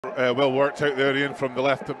Well worked out there, Iain, from the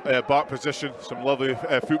left back position. Some lovely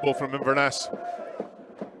football from Inverness.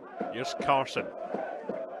 Here's Carson.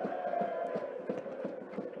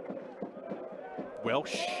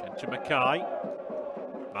 Welsh into Mackay.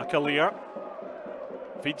 McAleer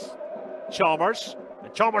feeds Chalmers.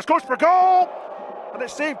 And Chalmers goes for goal! And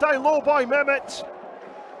it's saved down low by Mehmet.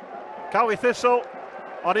 Caledonian Thistle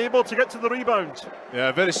unable to get to the rebound.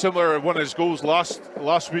 Yeah, very similar one of his goals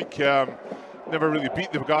last week. Never really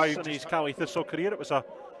beat the guy. In his Caledonian Thistle career, it was a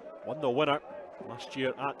 1-0 winner last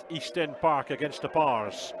year at East End Park against the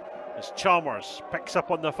Bars. As Chalmers picks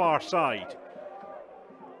up on the far side.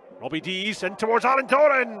 Robbie Dees in towards Aaron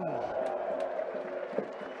Doran.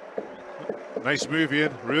 Nice move,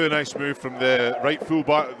 Iain. Really nice move from the right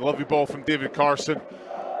full-back. Lovely ball from David Carson.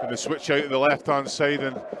 And the switch out to the left-hand side.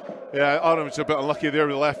 And yeah, Aaron was a bit unlucky there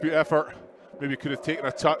with the left boot effort. Maybe could have taken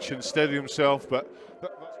a touch and steadied himself, but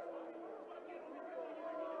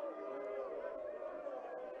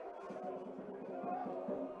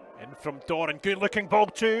in from Doran, good looking ball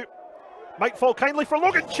too. Might fall kindly for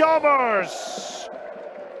Logan Chalmers,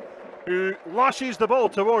 who lashes the ball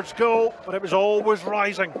towards goal, but it was always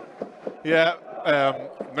rising. Yeah,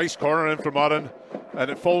 nice corner in from Aaron, and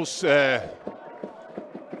it falls to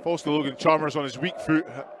Logan Chalmers on his weak foot.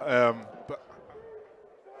 But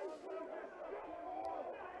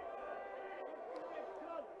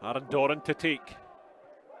Aaron Doran to take.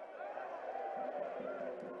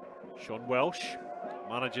 Sean Welsh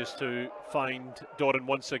manages to find Doran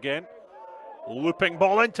once again. Looping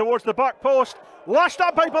ball in towards the back post. Lashed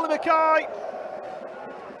up by Billy Mackay.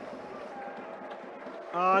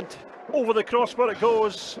 And over the crossbar it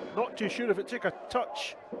goes. Not too sure if it took a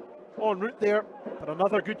touch en route there, but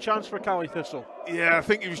another good chance for Caledonian Thistle. yeah, I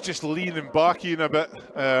think he was just leaning back in a bit.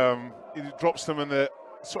 He drops them in the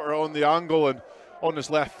sort of on the angle and on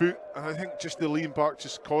his left foot, and I think just the lean back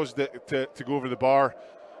just caused it to go over the bar.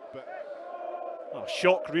 Oh,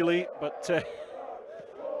 shock really, but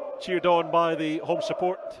cheered on by the home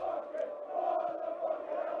support.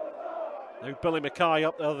 Now Billy Mackay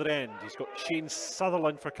up the other end. He's got Shane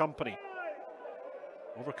Sutherland for company.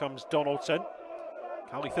 Over comes Donaldson.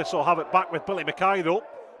 Caledonian Thistle have it back with Billy Mackay though,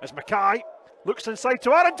 as Mackay looks inside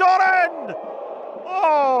to Aaron Doran.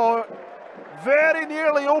 Oh, very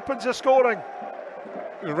nearly opens the scoring.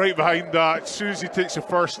 Right behind that, as soon as he takes the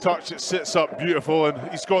first touch, it sits up beautiful,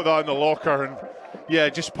 and he's got that in the locker, and yeah,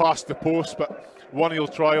 just past the post, but one he'll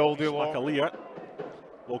try all day long. McAleer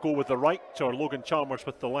will go with the right, or Logan Chalmers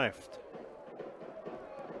with the left.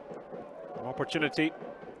 An opportunity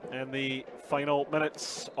in the final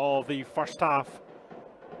minutes of the first half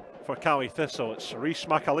for Caledonian Thistle. It's Rhys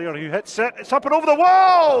McAleer who hits it. It's up and over the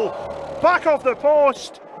wall! Back off the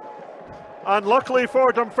post! And luckily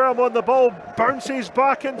for Dunfermline, the ball bounces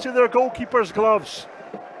back into their goalkeeper's gloves.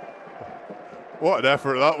 What an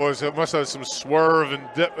effort that was. It must have some swerve and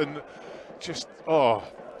dip and just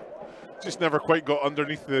never quite got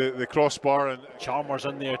underneath the crossbar. And Chalmers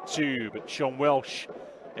in there too, but Sean Welsh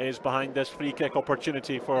is behind this free kick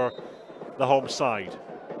opportunity for the home side.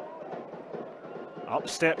 Up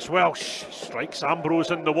steps Welsh, strikes Ambrose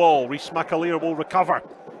in the wall. Rhys McAleer will recover.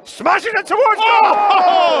 Smashing it towards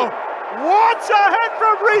goal! What a hit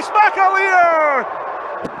from Rhys McAleer!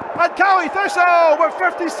 And Caledonian Thistle, with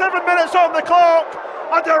 57 minutes on the clock,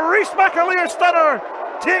 and a Rhys McAleer stunner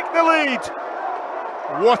take the lead.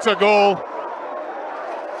 What a goal!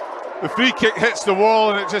 The free kick hits the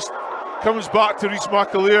wall and it just comes back to Rhys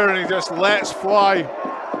McAleer and he just lets fly.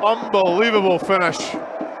 Unbelievable finish.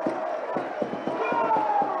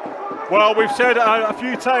 Well, we've said it a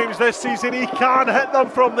few times this season, he can hit them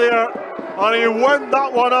from there. And he wound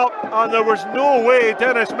that one up, and there was no way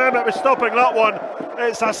Dennis Mehmet was stopping that one.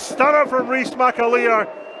 It's a stunner from Rhys McAleer,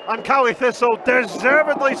 and Caledonian Thistle,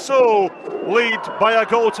 deservedly so, lead by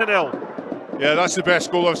 1-0. Yeah, that's the best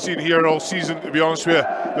goal I've seen here all season, to be honest with you.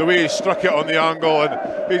 The way he struck it on the angle,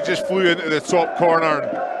 and he just flew into the top corner.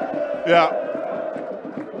 And yeah,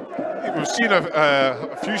 we've seen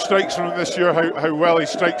a few strikes from him this year, how well he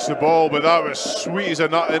strikes the ball, but that was sweet as a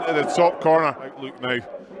nut into the top corner. Outlook now.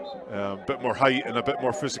 A bit more height and a bit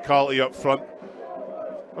more physicality up front.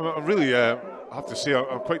 I'm really, I have to say,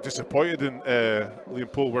 I'm quite disappointed in Liam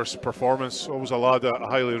Polworth's performance. Always a lad that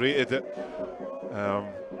highly rated it.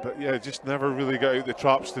 But yeah, just never really got out the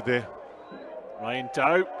traps today. Ryan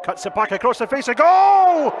Dow cuts it back across the face, a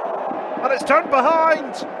goal! And it's turned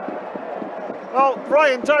behind. Well,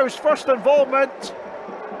 Ryan Dow's first involvement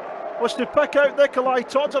was to pick out Nikolai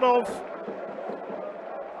Todorov.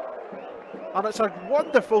 And it's a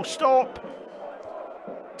wonderful stop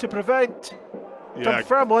to prevent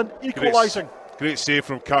Dunfermline equalising. Great save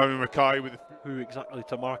from Cameron Mackay with the who exactly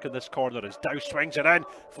to mark in this corner as Dow swings it in,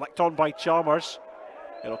 flicked on by Chalmers.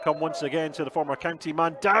 It'll come once again to the former county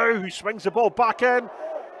man Dow, who swings the ball back in.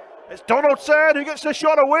 It's Donaldson who gets the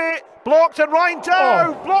shot away, blocked, and Ryan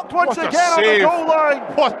Dow blocked once again on the goal line.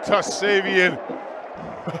 What a save, Iain.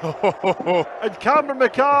 And Cameron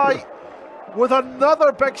Mackay with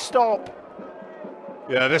another big stop.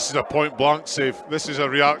 Yeah, this is a point blank save. This is a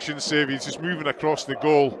reaction save. He's just moving across the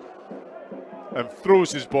goal and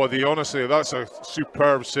throws his body. Honestly, that's a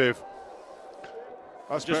superb save.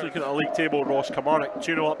 That's just looking at the league table, Ross, Kilmarnock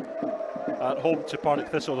 2-0 up at home to Partick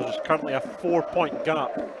Thistle. There's currently a 4-point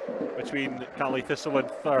gap between Cali Thistle in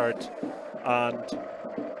third and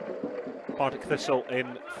Partick Thistle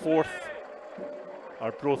in fourth.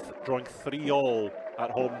 Are both drawing 3-3 at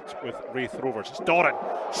home with Wraith Rovers. It's Doran,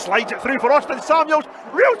 slides it through for Austin Samuels.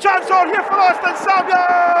 Real chance on here for Austin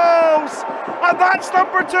Samuels! And that's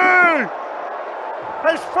number 2!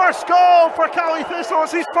 His first goal for Cali Thistle.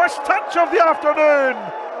 It's his first touch of the afternoon.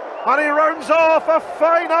 And he rounds off a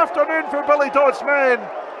fine afternoon for Billy Dodd's men.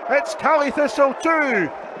 It's Cali Thistle 2,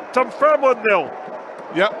 Dunfermline 0.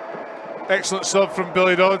 Yep. Excellent sub from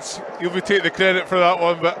Billy Dodds. He'll be taking the credit for that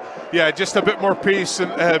one, but yeah, just a bit more pace than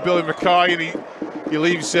Billy Mackay, and he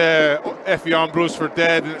leaves Effie Ambrose for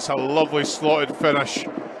dead, and it's a lovely slotted finish.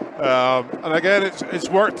 And again, it's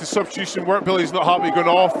worked. The substitution worked. Billy's not happy going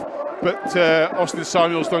off, but Austin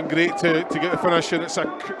Samuel's done great to get the finish, and it's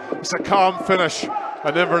a calm finish.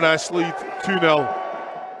 And Inverness lead 2-0.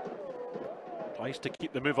 Tries to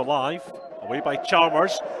keep the move alive. Away by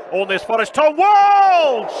Chalmers. Only as far as Tom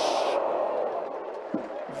Walsh.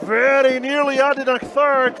 Very nearly added a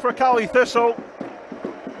third for Cali Thistle.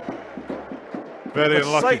 Very the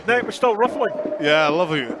unlucky. Side net was still ruffling. Yeah,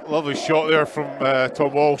 lovely shot there from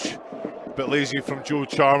Tom Walsh. A bit lazy from Joe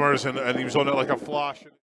Chalmers, and he was on it like a flash.